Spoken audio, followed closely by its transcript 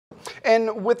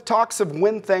And with talks of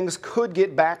when things could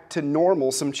get back to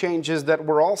normal, some changes that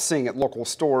we're all seeing at local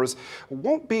stores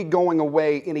won't be going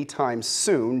away anytime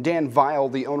soon. Dan Vile,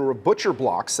 the owner of Butcher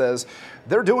Block, says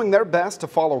they're doing their best to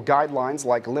follow guidelines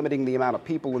like limiting the amount of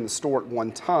people in the store at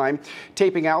one time,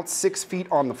 taping out 6 feet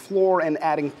on the floor, and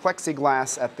adding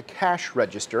plexiglass at the cash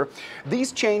register.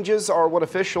 These changes are what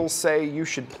officials say you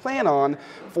should plan on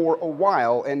for a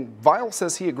while, and Vile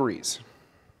says he agrees.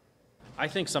 I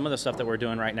think some of the stuff that we're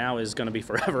doing right now is going to be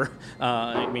forever.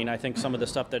 I think some of the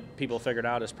stuff that people figured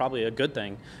out is probably a good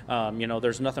thing.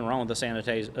 There's nothing wrong with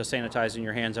sanitizing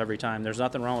your hands every time. There's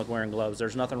nothing wrong with wearing gloves.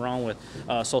 There's nothing wrong with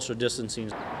social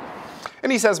distancing.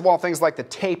 And he says while things like the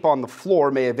tape on the floor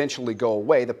may eventually go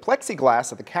away, the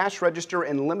plexiglass at the cash register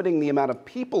and limiting the amount of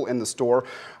people in the store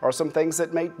are some things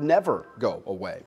that may never go away.